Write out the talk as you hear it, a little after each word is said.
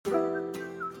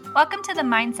Welcome to the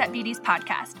Mindset Beauties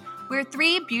podcast. We're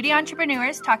three beauty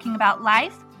entrepreneurs talking about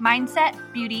life, mindset,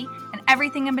 beauty, and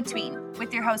everything in between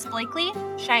with your hosts Blakely,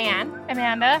 Cheyenne,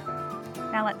 Amanda.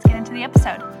 Now let's get into the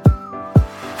episode.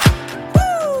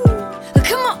 Woo!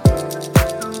 Come on!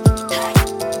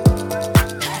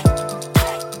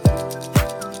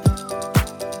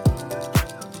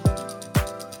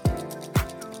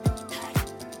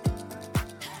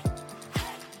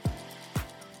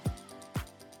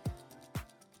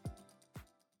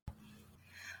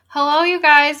 Hello, you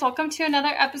guys. Welcome to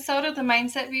another episode of the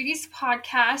Mindset Beauties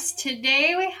podcast.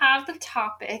 Today we have the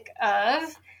topic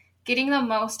of getting the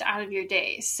most out of your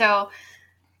day. So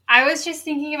I was just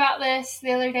thinking about this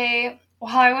the other day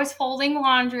while I was folding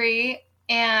laundry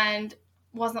and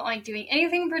wasn't like doing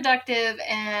anything productive.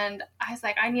 And I was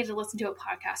like, I need to listen to a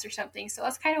podcast or something. So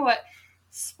that's kind of what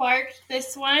sparked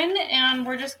this one. And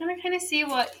we're just going to kind of see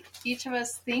what each of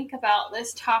us think about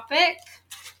this topic.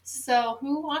 So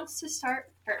who wants to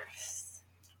start first?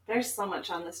 There's so much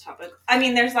on this topic. I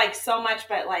mean, there's like so much,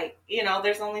 but like, you know,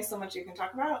 there's only so much you can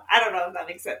talk about. I don't know if that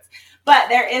makes sense. But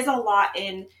there is a lot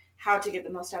in how to get the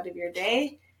most out of your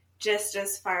day, just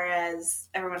as far as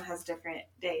everyone has different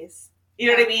days. You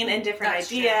know what I mean? And different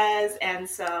ideas. True. And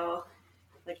so,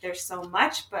 like, there's so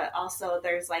much, but also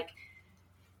there's like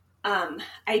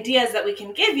ideas that we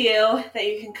can give you that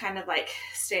you can kind of like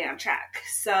stay on track.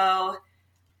 So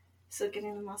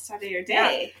getting the most out of your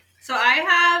day. Yeah. So I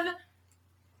have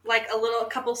like a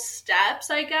couple steps,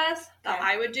 I guess, that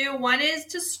I would do. One is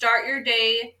to start your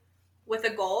day with a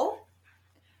goal,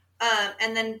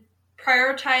 and then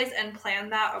prioritize and plan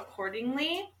that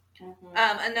accordingly. Mm-hmm.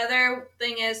 Another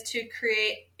thing is to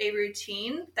create a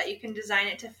routine that you can design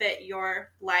it to fit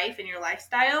your life and your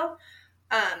lifestyle.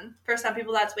 For some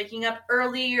people, that's waking up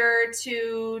earlier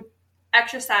to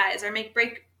exercise or make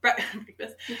breakfast.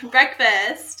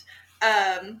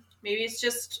 Maybe it's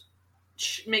just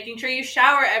making sure you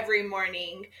shower every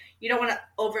morning. You don't want to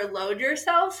overload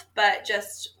yourself, but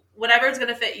just whatever is going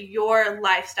to fit your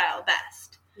lifestyle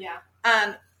best. Yeah.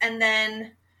 And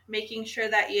then making sure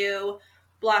that you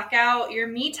block out your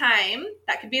me time.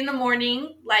 That could be in the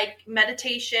morning, like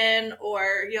meditation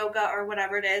or yoga or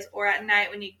whatever it is, or at night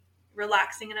when you're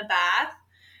relaxing in a bath,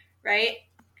 right?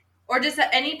 Or just at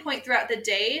any point throughout the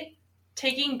day,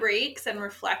 taking breaks and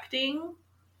reflecting.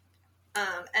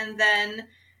 And then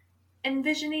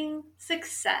envisioning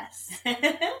success.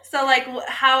 So like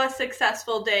how a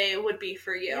successful day would be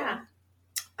for you. Yeah.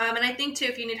 And I think too,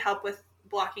 if you need help with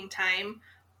blocking time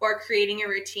or creating a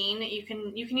routine, you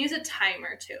can use a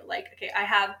timer too. Like, okay,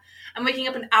 I'm waking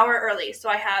up an hour early, so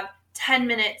I have 10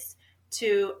 minutes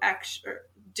to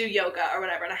do yoga or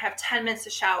whatever, and I have 10 minutes to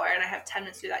shower, and I have 10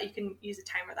 minutes to do that. You can use a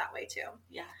timer that way too.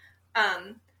 Yeah.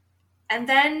 And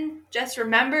then just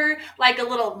remember, like a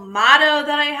little motto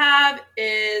that I have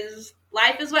is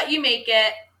life is what you make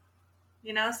it,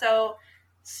 you know, so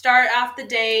start off the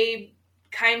day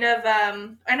kind of,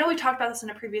 I know we talked about this in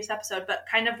a previous episode, but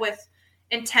kind of with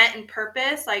intent and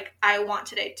purpose, like I want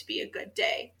today to be a good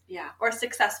day. Yeah. Or a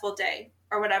successful day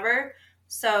or whatever.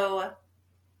 So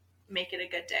make it a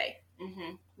good day.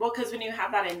 Mm-hmm. Well, because when you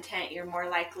have that intent, you're more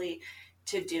likely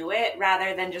to do it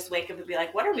rather than just wake up and be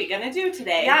like, what are we going to do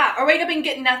today? Yeah. Or wake up and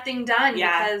get nothing done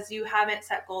because you haven't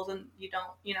set goals and you don't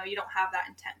have that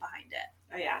intent behind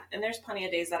it. Oh yeah. And there's plenty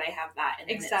of days that I have that.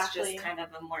 And exactly. It's just kind of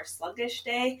a more sluggish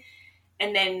day.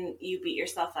 And then you beat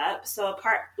yourself up. So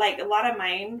a lot of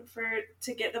mine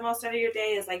to get the most out of your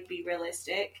day is like, be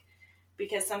realistic,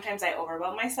 because sometimes I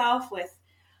overwhelm myself with,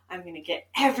 I'm going to get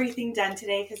everything done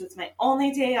today because it's my only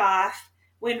day off.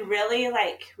 When really,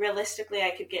 like, realistically,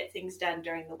 I could get things done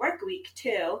during the work week,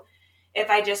 too, if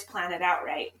I just plan it out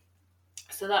right.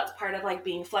 So that's part of, like,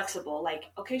 being flexible. Like,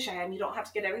 okay, Cheyenne, you don't have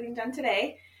to get everything done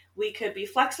today. We could be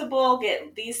flexible,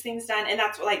 get these things done. And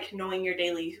that's, like, knowing your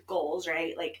daily goals,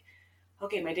 right? Like,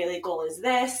 okay, my daily goal is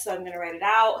this, so I'm going to write it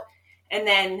out. And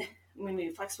then I'm going to be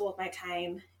flexible with my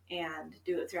time and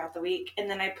do it throughout the week. And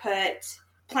then I put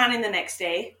planning the next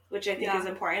day, which I think is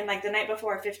important. Like, the night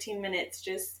before, 15 minutes,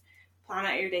 just plan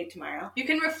out your day tomorrow. You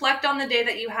can reflect on the day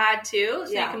that you had too,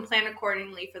 so you can plan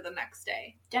accordingly for the next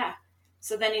day. Yeah.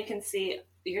 So then you can see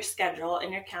your schedule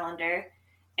in your calendar,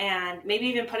 and maybe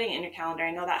even putting it in your calendar.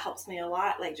 I know that helps me a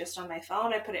lot. Like, just on my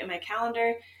phone, I put it in my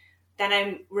calendar. Then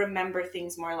I remember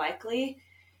things more likely,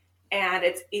 and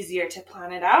it's easier to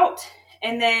plan it out.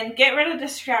 And then get rid of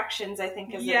distractions, I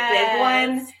think, is a big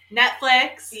one.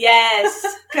 Netflix. Yes.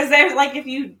 Because there's like,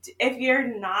 if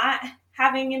you're not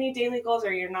having any daily goals,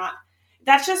 or you're not,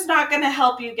 that's just not going to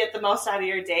help you get the most out of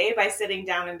your day by sitting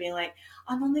down and being like,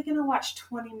 I'm only going to watch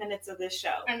 20 minutes of this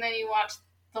show. And then you watch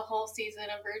the whole season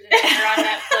of Virgin Sugar on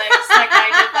Netflix like I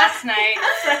did last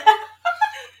night.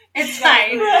 It's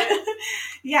fine.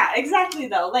 Yeah, exactly,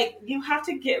 though. Like, you have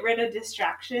to get rid of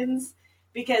distractions,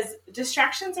 because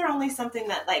distractions are only something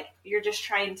that, like, you're just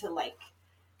trying to, like,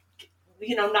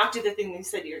 not do the thing you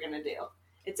said you're going to do.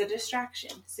 It's a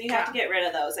distraction. So you have to get rid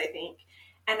of those, I think.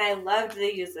 And I loved to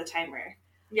use the timer.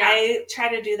 Yeah. I try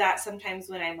to do that sometimes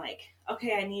when I'm like,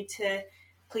 okay, I need to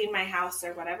clean my house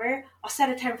or whatever. I'll set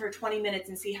a time for 20 minutes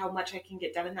and see how much I can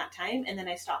get done in that time, and then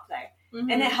I stop there. Mm-hmm.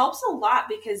 And it helps a lot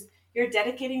because you're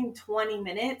dedicating 20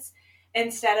 minutes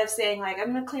instead of saying, like,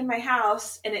 I'm going to clean my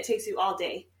house, and it takes you all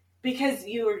day because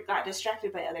you got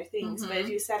distracted by other things. Mm-hmm. But if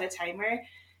you set a timer,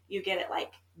 you get it,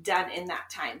 like, done in that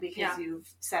time because you've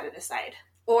set it aside.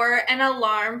 Or an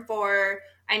alarm for,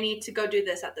 I need to go do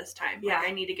this at this time. Yeah. Or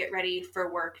I need to get ready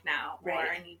for work now. Right.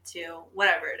 Or I need to,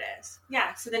 whatever it is.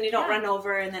 Yeah, so then you don't run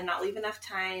over and then not leave enough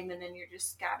time, and then you're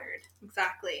just scattered.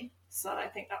 Exactly. So I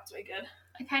think that's way good.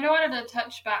 I kind of wanted to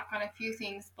touch back on a few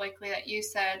things, Blakely, that you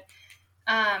said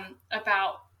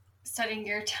about setting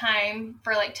your time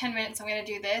for like 10 minutes. I'm going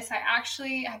to do this.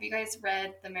 Have you guys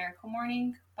read The Miracle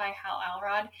Morning by Hal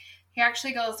Elrod? He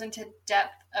actually goes into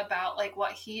depth about like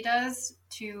what he does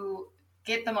to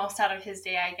get the most out of his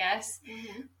day, I guess.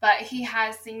 Mm-hmm. But he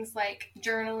has things like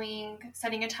journaling,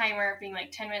 setting a timer, being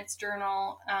like 10 minutes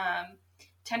journal,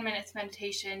 10 minutes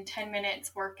meditation, 10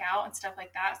 minutes workout and stuff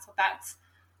like that. So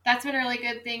that's been a really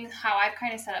good thing, how I've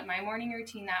kind of set up my morning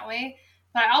routine that way.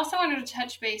 But I also wanted to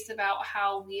touch base about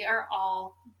how we are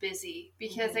all busy,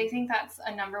 because I think that's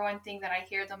a number one thing that I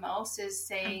hear the most is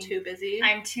saying, I'm too busy.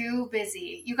 I'm too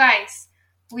busy. You guys,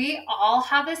 we all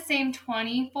have the same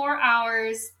 24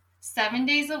 hours, 7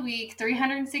 days a week,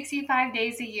 365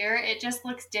 days a year. It just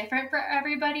looks different for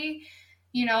everybody.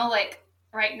 Like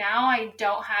right now I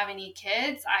don't have any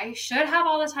kids. I should have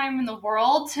all the time in the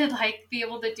world to like be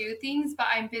able to do things, but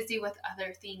I'm busy with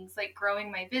other things like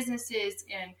growing my businesses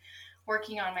and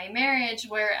working on my marriage,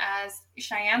 whereas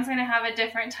Cheyenne's going to have a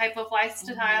different type of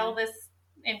lifestyle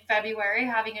in February,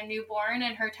 having a newborn,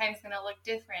 and her time's going to look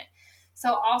different.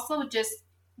 So also just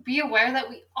be aware that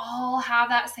we all have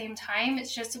that same time.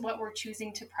 It's just what we're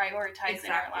choosing to prioritize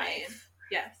in our life.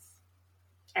 Yes.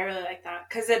 I really like that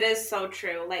because it is so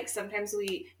true. Like sometimes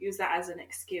we use that as an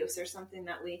excuse or something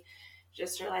that we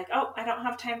just are like, oh, I don't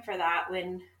have time for that,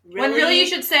 when really you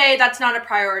should say that's not a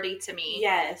priority to me.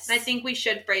 Yes. And I think we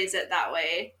should phrase it that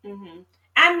way. Mm-hmm.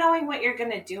 And knowing what you're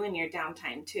going to do in your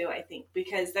downtime too, I think,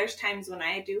 because there's times when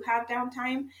I do have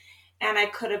downtime and I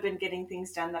could have been getting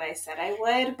things done that I said I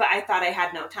would, but I thought I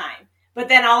had no time. But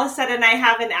then all of a sudden I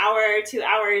have an hour or 2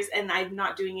 hours and I'm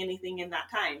not doing anything in that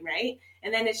time, right?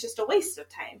 And then it's just a waste of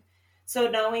time. So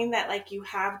knowing that like you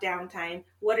have downtime,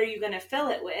 what are you going to fill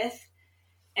it with?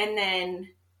 And then,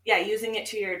 using it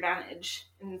to your advantage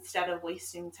instead of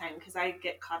wasting time, because I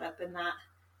get caught up in that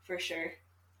for sure.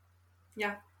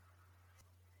 Yeah.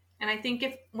 And I think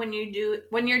when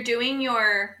you're doing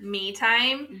your me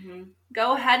time,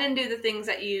 go ahead and do the things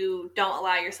that you don't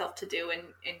allow yourself to do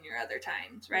in your other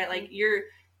times, right? Mm-hmm. Like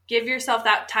give yourself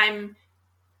that time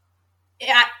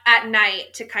at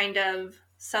night to kind of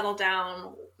settle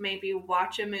down, maybe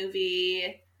watch a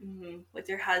movie with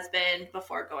your husband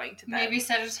before going to bed. Maybe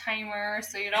set a timer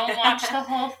so you don't watch the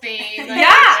whole thing.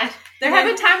 There have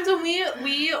been times when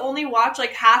we only watch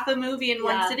like half a movie in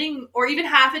one sitting, or even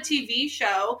half a TV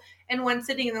show in one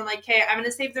sitting, and then like, hey, I'm going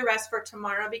to save the rest for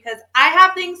tomorrow because I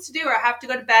have things to do, or I have to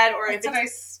go to bed, or that's what I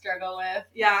struggle with.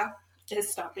 Yeah, is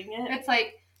stopping it. It's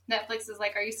like Netflix is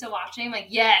like, are you still watching? I'm like,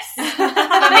 yes. But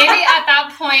maybe at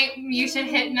that point you should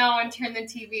hit no and turn the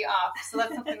TV off. So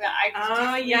that's something that I just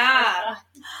Oh, yeah.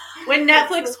 When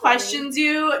Netflix questions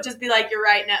you, just be like, you're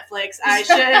right, Netflix. I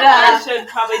should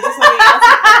probably do something else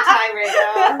with my time right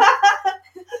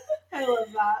now. I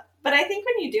love that. But I think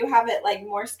when you do have it like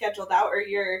more scheduled out, or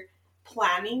you're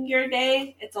planning your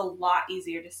day, it's a lot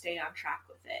easier to stay on track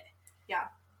with it. Yeah.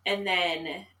 And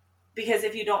then, because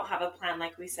if you don't have a plan,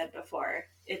 like we said before,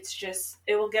 it's just,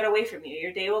 it will get away from you.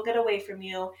 Your day will get away from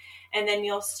you. And then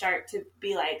you'll start to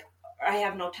be like, I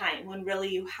have no time, when really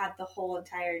you had the whole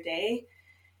entire day,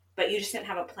 but you just didn't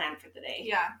have a plan for the day.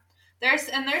 Yeah. There's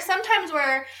sometimes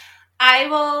where I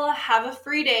will have a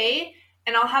free day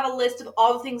and I'll have a list of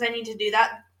all the things I need to do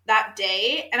that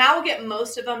day, and I will get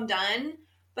most of them done.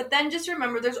 But then just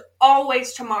remember, there's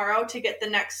always tomorrow to get the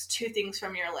next 2 things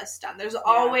from your list done. There's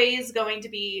always going to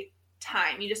be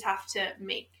time. You just have to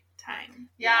make time.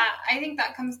 Yeah, I think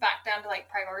that comes back down to like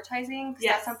prioritizing. Because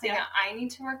that's something that I need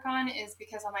to work on, is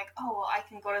because I'm like, oh, well, I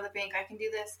can go to the bank, I can do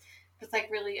this. But it's like,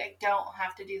 really, I don't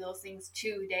have to do those things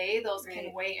today. Those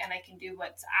can wait, and I can do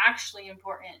what's actually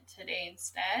important today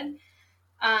instead.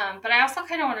 But I also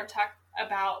kind of want to talk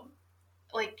about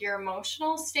like your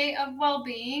emotional state of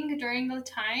well-being during the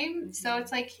time. So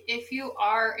it's like if you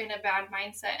are in a bad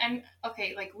mindset, and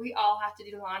okay, like we all have to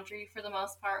do laundry for the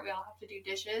most part, we all have to do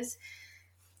dishes.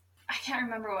 I can't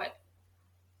remember what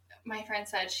my friend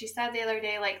said. She said the other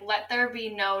day, like, let there be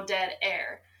no dead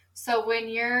air. So when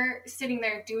you're sitting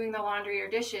there doing the laundry or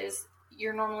dishes,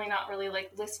 you're normally not really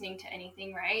like listening to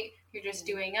anything, right? You're just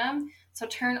doing them. So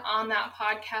turn on that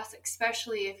podcast,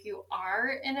 especially if you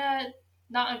are in a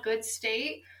not a good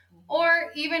state,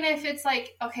 or even if it's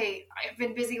like, okay, I've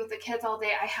been busy with the kids all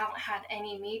day, I haven't had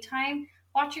any me time.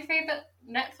 Watch your favorite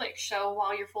Netflix show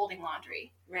while you're folding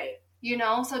laundry. Right. You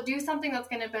know, so do something that's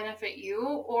going to benefit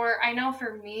you. Or I know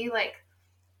for me, like,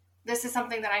 this is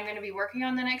something that I'm going to be working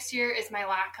on the next year is my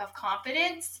lack of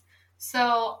confidence.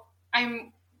 So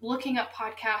I'm looking up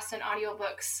podcasts and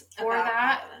audiobooks for About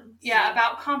that. confidence. Yeah,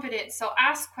 about confidence. So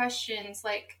ask questions,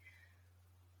 like,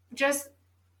 just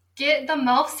get the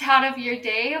most out of your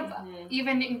day,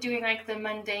 even in doing like the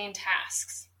mundane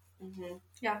tasks.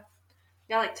 Yeah,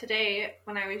 like today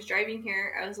when I was driving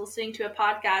here, I was listening to a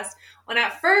podcast when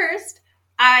at first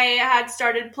I had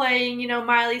started playing,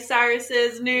 Miley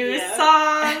Cyrus's new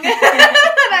song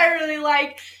that I really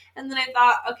like. And then I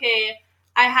thought, okay,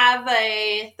 I have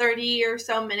a 30 or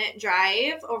so minute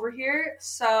drive over here.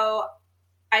 So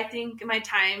I think my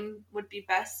time would be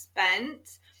best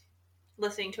spent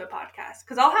listening to a podcast.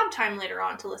 Because I'll have time later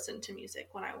on to listen to music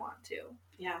when I want to.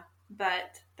 Yeah.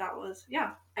 But that was,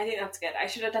 I think that's good. I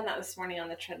should have done that this morning on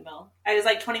the treadmill. I was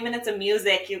like 20 minutes of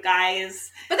music, you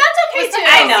guys. But that's okay too.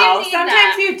 I know.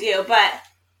 Sometimes you do, but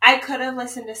I could have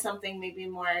listened to something maybe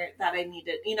more that I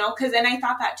needed, because then I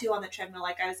thought that too on the treadmill.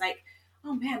 Like I was like,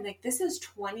 oh man, like this is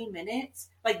 20 minutes,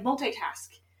 like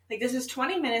multitask. Like this is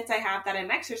 20 minutes I have that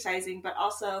I'm exercising, but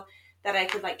also that I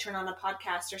could like turn on a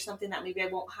podcast or something that maybe I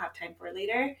won't have time for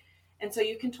later. And so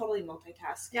you can totally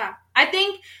multitask. Yeah. I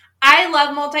think I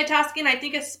love multitasking. I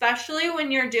think especially when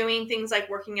you're doing things like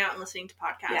working out and listening to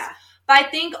podcasts. Yeah. But I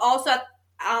think also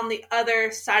on the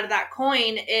other side of that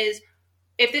coin is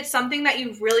if it's something that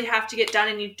you really have to get done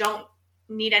and you don't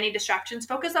need any distractions,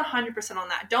 focus 100% on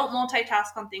that. Don't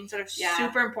multitask on things that are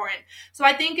super important. So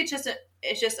I think it's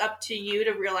just up to you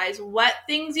to realize what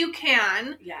things you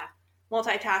can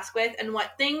multitask with and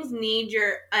what things need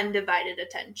your undivided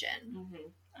attention.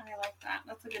 I like that.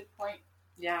 That's a good point.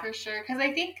 Yeah. For sure. Because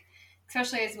I think,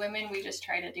 especially as women, we just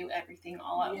try to do everything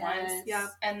all at once. Yeah.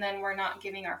 And then we're not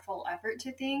giving our full effort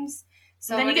to things.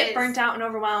 So then you get burnt out and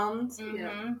overwhelmed.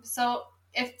 Yeah. So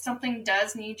if something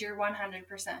does need your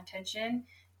 100% attention,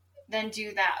 then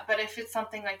do that. But if it's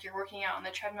something like you're working out on the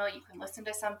treadmill, you can listen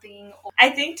to something. I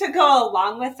think to go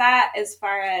along with that, as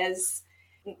far as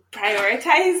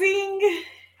prioritizing,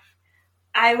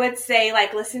 I would say,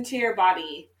 like, listen to your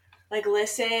body. Like,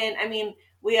 listen. I mean,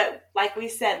 like we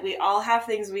said, we all have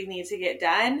things we need to get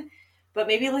done, but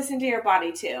maybe listen to your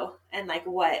body too, and like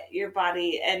what your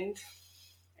body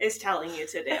is telling you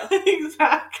to do.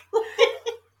 Exactly.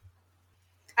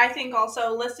 I think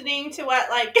also listening to what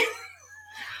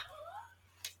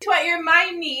to what your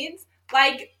mind needs.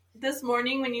 Like this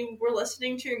morning when you were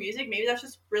listening to your music, maybe that's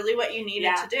just really what you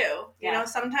needed to do. You know,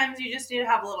 sometimes you just need to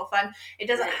have a little fun. It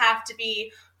doesn't have to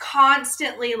be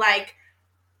constantly like,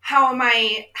 how am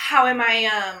I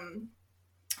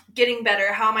getting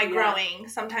better? How am I growing?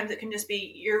 Sometimes it can just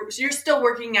be you're still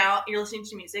working out, you're listening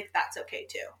to music, that's okay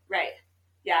too. Right.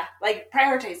 Yeah. Like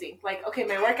prioritizing. Like, okay,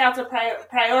 my workout's a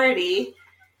priority,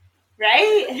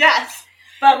 right? Yes.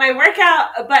 But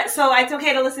so it's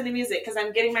okay to listen to music because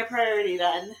I'm getting my priority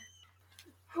done.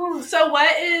 So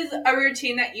what is a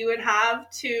routine that you would have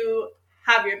to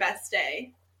have your best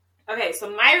day? Okay, so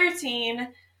my routine,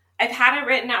 I've had it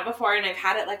written out before and I've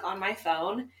had it like on my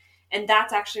phone, and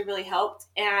that's actually really helped.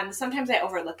 And sometimes I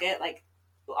overlook it. Like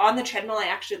on the treadmill, I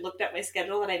actually looked at my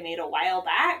schedule that I made a while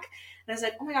back, and I was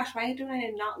like, oh my gosh, why do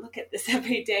I not look at this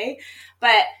every day?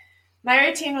 But my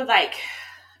routine would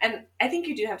and I think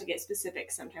you do have to get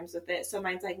specific sometimes with it. So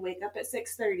mine's like wake up at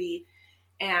 6:30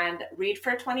 and read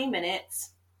for 20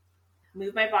 minutes,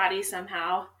 move my body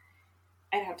somehow.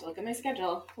 I'd have to look at my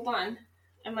schedule. Hold on.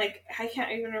 I'm like, I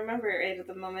can't even remember it right at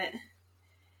the moment.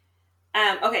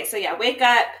 Okay, so wake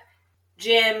up,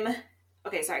 gym.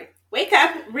 Okay, sorry. Wake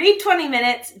up, read 20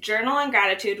 minutes, journal and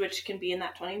gratitude, which can be in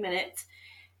that 20 minutes.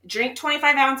 Drink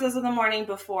 25 ounces in the morning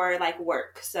before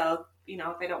work. So,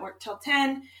 if I don't work till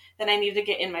 10, then I need to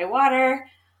get in my water.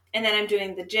 And then I'm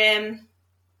doing the gym.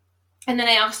 And then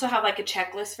I also have a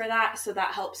checklist for that. So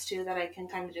that helps too, that I can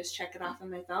kind of just check it off on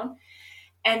my phone.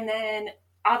 And then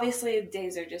obviously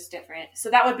days are just different. So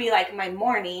that would be my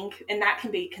morning, and that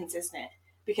can be consistent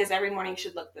because every morning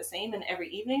should look the same and every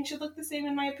evening should look the same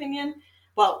in my opinion.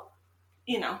 Well,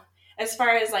 as far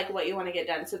as like what you want to get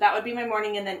done. So that would be my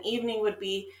morning, and then evening would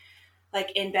be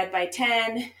like in bed by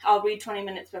 10. I'll read 20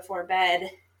 minutes before bed,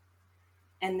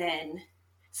 and then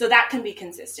so that can be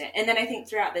consistent. And then I think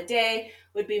throughout the day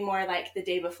would be more like the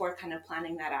day before, kind of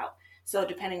planning that out. So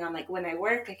depending on like when I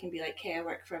work, I can be like, okay, I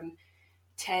work from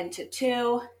 10 to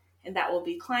 2, and that will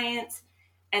be clients.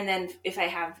 And then if I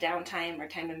have downtime or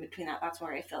time in between that, that's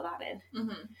where I fill that in.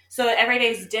 Mm-hmm. So every day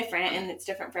is different, and it's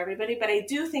different for everybody. But I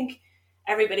do think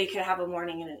everybody could have a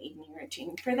morning and an evening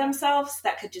routine for themselves.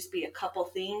 That could just be a couple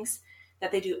things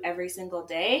that they do every single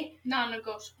day.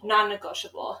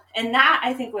 Non-negotiable. And that,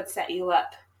 I think, would set you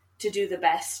up to do the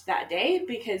best that day,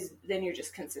 because then you're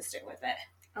just consistent with it.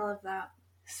 I love that.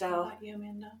 So, how about you,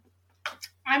 Amanda?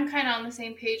 I'm kind of on the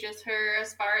same page as her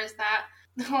as far as that.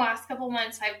 The last couple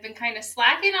months, I've been kind of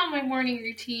slacking on my morning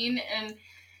routine, and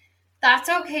that's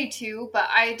okay too, but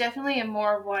I definitely am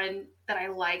more one that I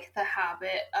like the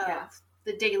habit of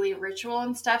the daily ritual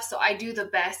and stuff, so I do the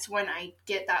best when I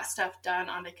get that stuff done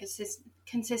on a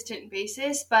consistent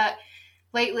basis. But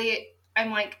lately,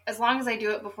 I'm like, as long as I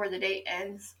do it before the day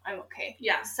ends, I'm okay.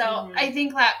 Yeah. So I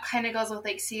think that kind of goes with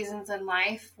like seasons in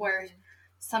life, where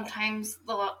sometimes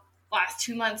the last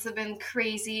 2 months have been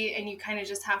crazy, and you kind of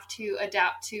just have to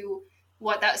adapt to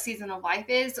what that season of life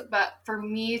is. But for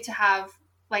me to have,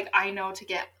 like, I know to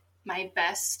get my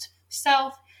best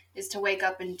self is to wake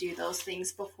up and do those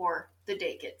things before the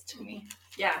day gets to me.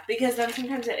 Yeah, because then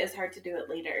sometimes it is hard to do it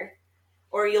later.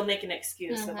 Or you'll make an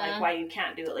excuse of like why you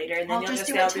can't do it later, and then you'll just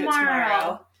say, I'll do it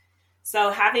tomorrow. So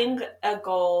having a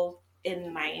goal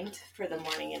in mind for the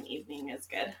morning and evening is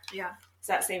good. Yeah. Is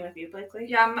that same with you, Blakely?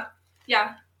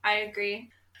 Yeah, I agree.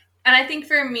 And I think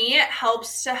for me, it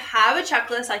helps to have a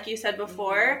checklist, like you said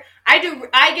before.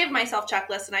 I give myself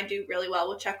checklists, and I do really well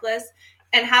with checklists,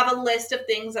 and have a list of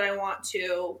things that I want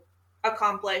to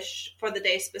accomplish for the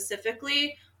day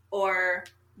specifically, or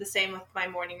the same with my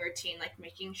morning routine, like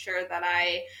making sure that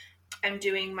I am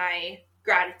doing my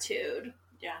gratitude,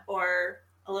 or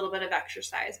a little bit of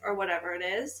exercise, or whatever it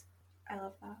is. I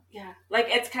love that. Yeah. Like,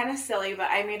 it's kind of silly, but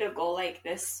I made a goal like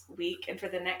this week and for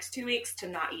the next 2 weeks to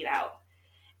not eat out.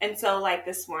 And so like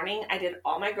this morning I did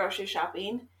all my grocery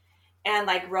shopping and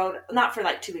like wrote, not for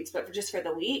like 2 weeks, but just for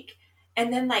the week.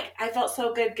 And then like I felt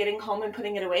so good getting home and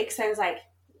putting it away, because I was like,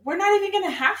 we're not even going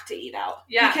to have to eat out.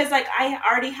 Yeah. Because like I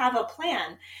already have a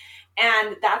plan.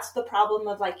 And that's the problem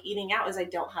of like eating out, is I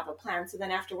don't have a plan. So then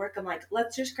after work, I'm like,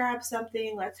 let's just grab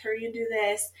something. Let's hurry and do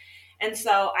this. And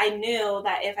so I knew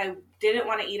that if I didn't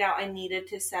want to eat out, I needed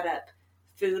to set up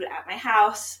food at my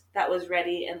house that was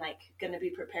ready and like going to be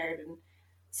prepared. And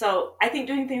so I think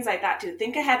doing things like that too,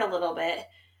 think ahead a little bit.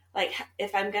 Like,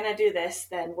 if I'm going to do this,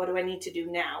 then what do I need to do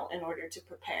now in order to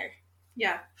prepare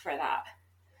for that?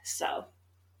 So,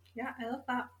 yeah, I love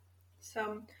that.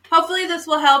 So hopefully this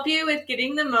will help you with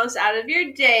getting the most out of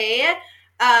your day.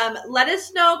 Let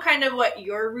us know kind of what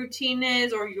your routine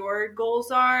is or your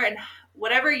goals are, and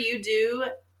whatever you do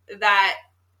that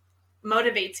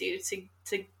motivates you to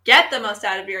get the most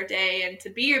out of your day and to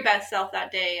be your best self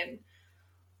that day and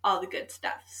all the good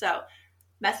stuff. So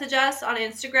message us on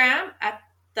Instagram at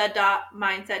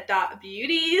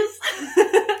the.mindset.beauties.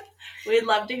 We'd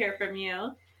love to hear from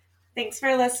you. Thanks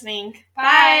for listening.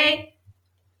 Bye.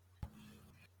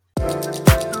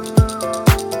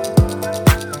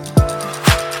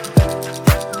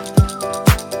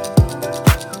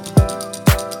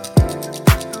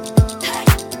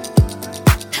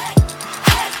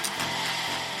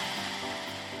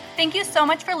 Thank you so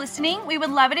much for listening. We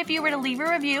would love it if you were to leave a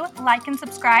review, like, and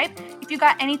subscribe. If you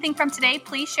got anything from today,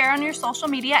 please share on your social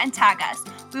media and tag us.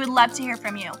 We would love to hear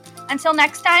from you. Until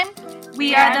next time,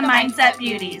 we are the Mindset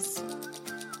Beauties.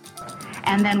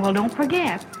 And then, well, don't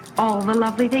forget all the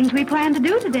lovely things we plan to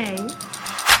do today.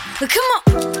 But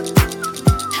come on.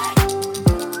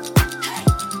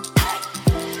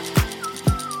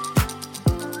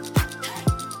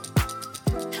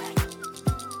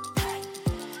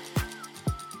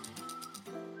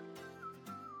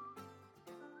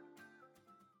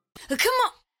 Come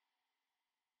on.